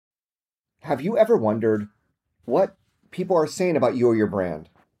Have you ever wondered what people are saying about you or your brand?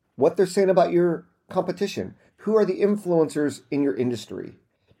 What they're saying about your competition? Who are the influencers in your industry?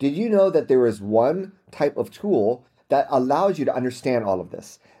 Did you know that there is one type of tool that allows you to understand all of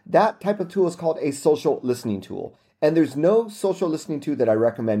this? That type of tool is called a social listening tool. And there's no social listening tool that I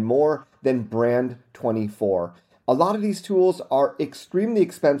recommend more than Brand24. A lot of these tools are extremely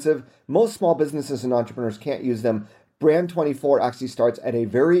expensive. Most small businesses and entrepreneurs can't use them. Brand24 actually starts at a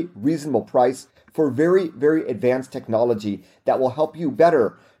very reasonable price for very, very advanced technology that will help you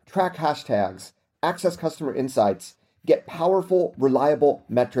better track hashtags, access customer insights, get powerful, reliable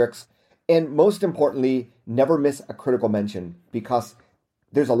metrics, and most importantly, never miss a critical mention, because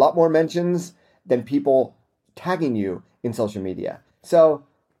there's a lot more mentions than people tagging you in social media. So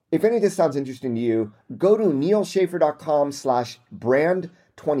if any of this sounds interesting to you, go to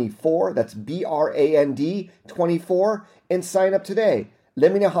neilschaefer.com/brand24, that's BRAND 24, and sign up today.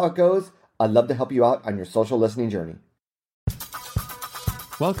 Let me know how it goes. I'd love to help you out on your social listening journey.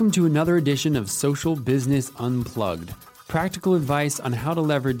 Welcome to another edition of Social Business Unplugged, practical advice on how to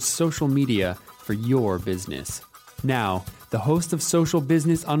leverage social media for your business. Now, the host of Social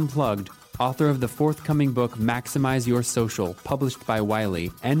Business Unplugged, author of the forthcoming book Maximize Your Social, published by Wiley,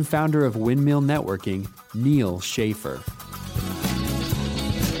 and founder of Windmill Networking, Neil Schaefer.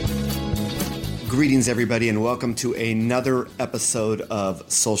 Greetings, everybody, and welcome to another episode of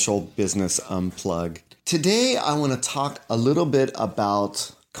Social Business Unplugged. Today, I want to talk a little bit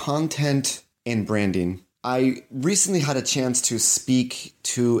about content and branding. I recently had a chance to speak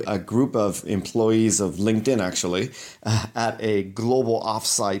to a group of employees of LinkedIn, actually, at a global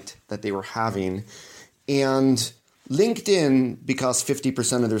offsite that they were having. And LinkedIn, because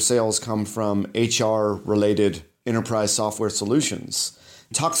 50% of their sales come from HR-related enterprise software solutions,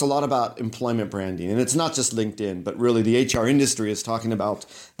 talks a lot about employment branding. And it's not just LinkedIn, but really the HR industry is talking about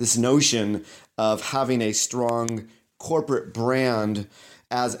this notion of having a strong corporate brand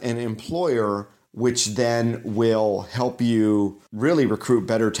as an employer, which then will help you really recruit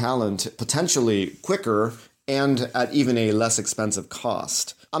better talent, potentially quicker and at even a less expensive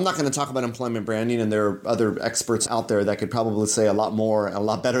cost. I'm not going to talk about employment branding, and there are other experts out there that could probably say a lot more and a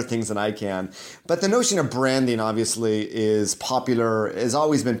lot better things than I can. But the notion of branding obviously is popular, has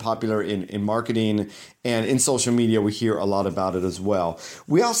always been popular in marketing, and in social media we hear a lot about it as well.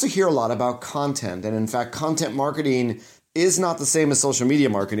 We also hear a lot about content, and in fact content marketing is not the same as social media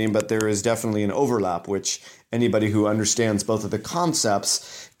marketing, but there is definitely an overlap, which anybody who understands both of the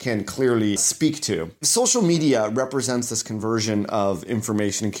concepts can clearly speak to. Social media represents this conversion of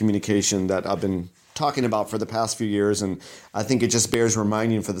information and communication that I've been talking about for the past few years, and I think it just bears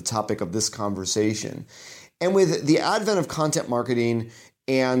reminding for the topic of this conversation. And with the advent of content marketing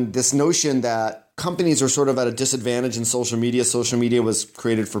and this notion that companies are sort of at a disadvantage in social media was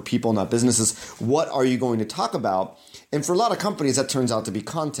created for people, not businesses. What are you going to talk about? And for a lot of companies, that turns out to be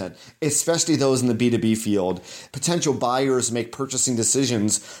content, especially those in the B2B field. Potential buyers make purchasing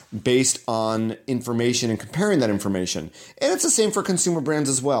decisions based on information and comparing that information. And it's the same for consumer brands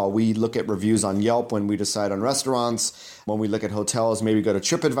as well. We look at reviews on Yelp when we decide on restaurants. When we look at hotels, maybe go to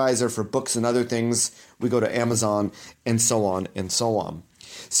TripAdvisor for books and other things. We go to Amazon and so on and so on.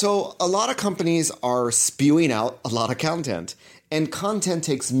 So a lot of companies are spewing out a lot of content, and content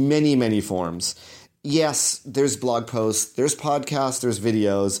takes many, many forms. Yes, there's blog posts, there's podcasts, there's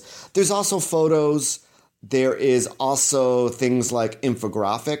videos, there's also photos, there is also things like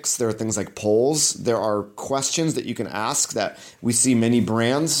infographics, there are things like polls, there are questions that you can ask that we see many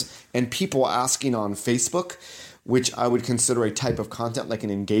brands and people asking on Facebook, which I would consider a type of content, like an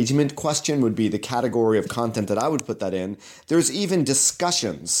engagement question would be the category of content that I would put that in. There's even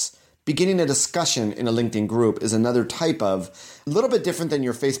discussions. Beginning a discussion in a LinkedIn group is another type of, a little bit different than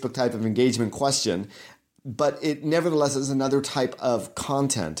your Facebook type of engagement question, but it nevertheless is another type of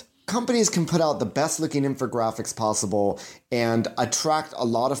content. Companies can put out the best looking infographics possible and attract a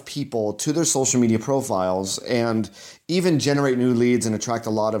lot of people to their social media profiles and even generate new leads and attract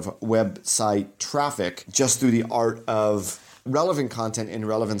a lot of website traffic just through the art of relevant content in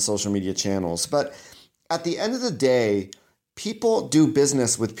relevant social media channels. But at the end of the day, people do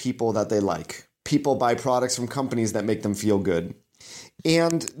business with people that they like. People buy products from companies that make them feel good.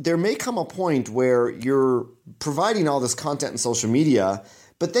 And there may come a point where you're providing all this content in social media,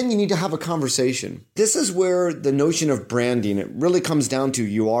 but then you need to have a conversation. This is where the notion of branding, it really comes down to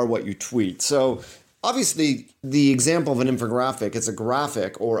you are what you tweet. So obviously the example of an infographic, it's a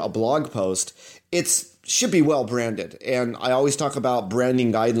graphic or a blog post, it should be well branded. And I always talk about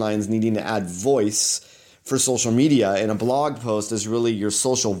branding guidelines needing to add voice for social media, and a blog post is really your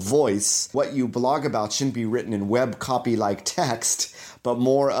social voice. What you blog about shouldn't be written in web copy like text, but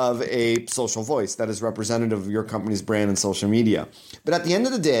more of a social voice that is representative of your company's brand and social media. But at the end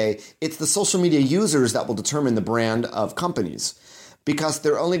of the day, it's the social media users that will determine the brand of companies, because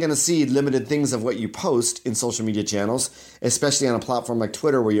they're only going to see limited things of what you post in social media channels, especially on a platform like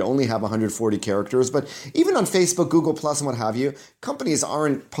Twitter where you only have 140 characters. But even on Facebook, Google Plus, and what have you, companies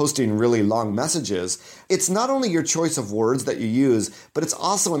aren't posting really long messages. It's not only your choice of words that you use, but it's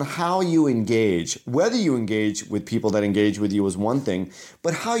also in how you engage. Whether you engage with people that engage with you is one thing,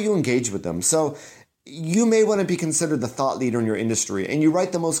 but how you engage with them. So you may want to be considered the thought leader in your industry, and you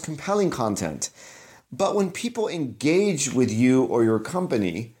write the most compelling content. But when people engage with you or your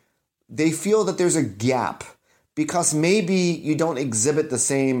company, they feel that there's a gap because maybe you don't exhibit the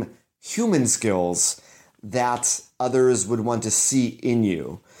same human skills that others would want to see in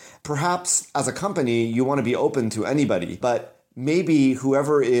you. Perhaps as a company, you want to be open to anybody, but maybe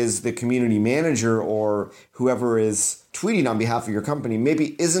whoever is the community manager or whoever is tweeting on behalf of your company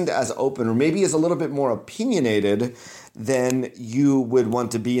maybe isn't as open, or maybe is a little bit more opinionated than you would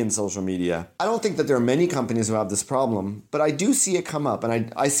want to be in social media. I don't think that there are many companies who have this problem, but I do see it come up,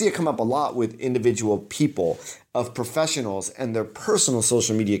 and I see it come up a lot with individual people, of professionals and their personal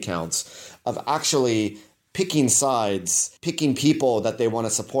social media accounts, of actually picking sides, picking people that they want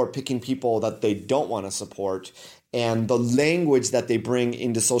to support, picking people that they don't want to support, and the language that they bring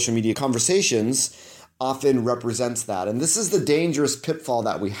into social media conversations often represents that. And this is the dangerous pitfall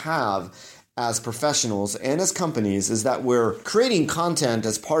that we have as professionals and as companies, is that we're creating content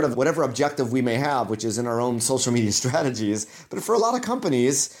as part of whatever objective we may have, which is in our own social media strategies. But for a lot of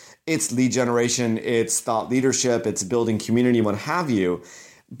companies, it's lead generation, it's thought leadership, it's building community, what have you.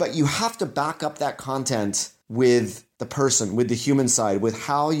 But you have to back up that content with the person, with the human side, with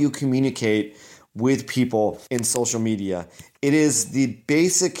how you communicate with people in social media. It is the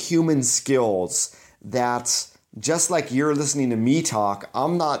basic human skills that, just like you're listening to me talk,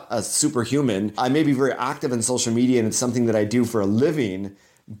 I'm not a superhuman. I may be very active in social media and it's something that I do for a living.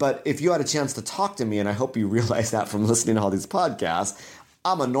 But if you had a chance to talk to me, and I hope you realize that from listening to all these podcasts,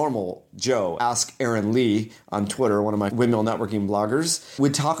 I'm a normal Joe. Ask Erin Lee on Twitter, one of my windmill networking bloggers,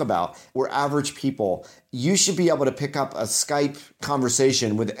 would talk about. We're average people. You should be able to pick up a Skype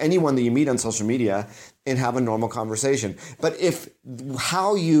conversation with anyone that you meet on social media and have a normal conversation. But if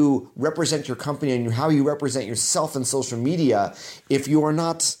how you represent your company and how you represent yourself in social media, if you are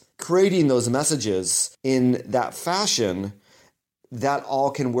not creating those messages in that fashion, that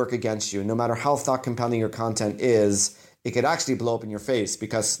all can work against you. No matter how thought compounding your content is, it could actually blow up in your face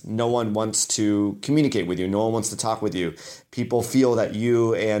because no one wants to communicate with you. No one wants to talk with you. People feel that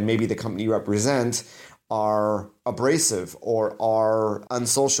you and maybe the company you represent are abrasive or are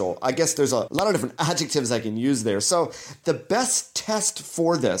unsocial. I guess there's a lot of different adjectives I can use there. So the best test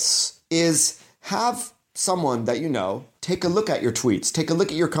for this is have someone that you know take a look at your tweets, take a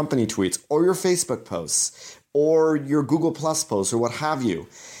look at your company tweets or your Facebook posts or your Google Plus posts or what have you,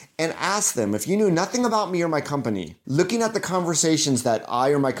 and ask them, if you knew nothing about me or my company, looking at the conversations that I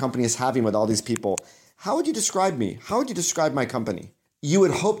or my company is having with all these people, how would you describe me? How would you describe my company? You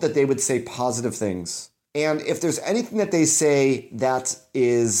would hope that they would say positive things. And if there's anything that they say that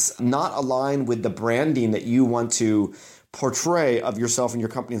is not aligned with the branding that you want to portray of yourself and your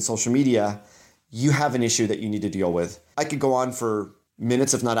company in social media, you have an issue that you need to deal with. I could go on for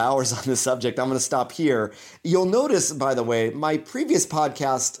minutes, if not hours, on this subject. I'm going to stop here. You'll notice, by the way, my previous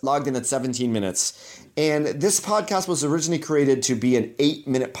podcast logged in at 17 minutes. And this podcast was originally created to be an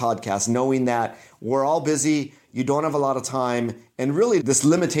 8-minute podcast, knowing that we're all busy, you don't have a lot of time, and really this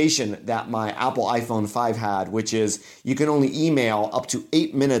limitation that my Apple iPhone 5 had, which is you can only email up to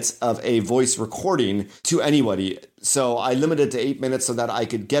 8 minutes of a voice recording to anybody. So I limited it to 8 minutes so that I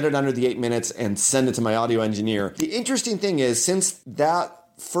could get it under the 8 minutes and send it to my audio engineer. The interesting thing is, since that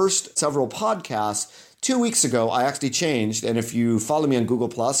first several podcasts, 2 weeks ago, I actually changed, and if you follow me on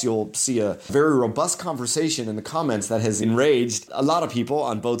Google+, you'll see a very robust conversation in the comments that has enraged a lot of people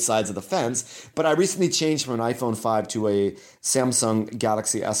on both sides of the fence, but I recently changed from an iPhone 5 to a Samsung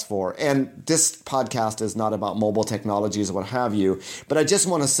Galaxy S4, and this podcast is not about mobile technologies or what have you, but I just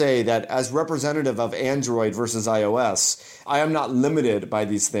want to say that as representative of Android versus iOS, I am not limited by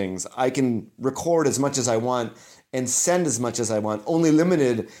these things. I can record as much as I want and send as much as I want, only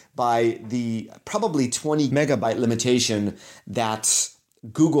limited by the probably 20 megabyte limitation that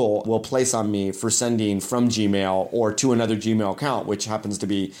Google will place on me for sending from Gmail or to another Gmail account, which happens to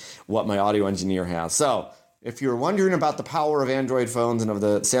be what my audio engineer has. So if you're wondering about the power of Android phones and of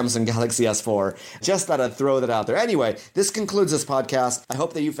the Samsung Galaxy S4, just thought I'd throw that out there. Anyway, this concludes this podcast. I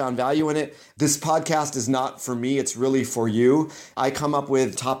hope that you found value in it. This podcast is not for me, it's really for you. I come up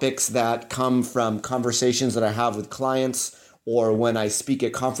with topics that come from conversations that I have with clients or when I speak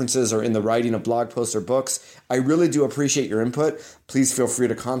at conferences or in the writing of blog posts or books. I really do appreciate your input. Please feel free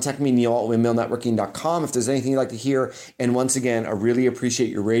to contact me, neil@windmillnetworking.com, if there's anything you'd like to hear. And once again, I really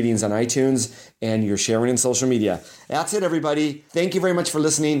appreciate your ratings on iTunes and your sharing in social media. That's it, everybody. Thank you very much for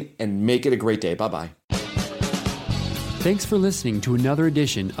listening, and make it a great day. Bye-bye. Thanks for listening to another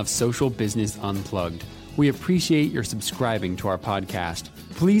edition of Social Business Unplugged. We appreciate your subscribing to our podcast.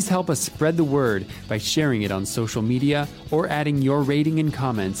 Please help us spread the word by sharing it on social media or adding your rating and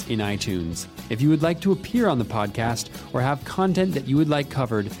comments in iTunes. If you would like to appear on the podcast or have content that you would like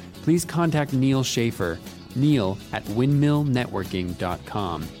covered, please contact Neil Schaefer,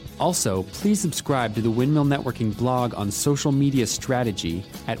 neil@windmillnetworking.com. Also, please subscribe to the Windmill Networking blog on social media strategy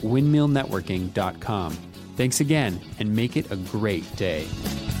at windmillnetworking.com. Thanks again, and make it a great day.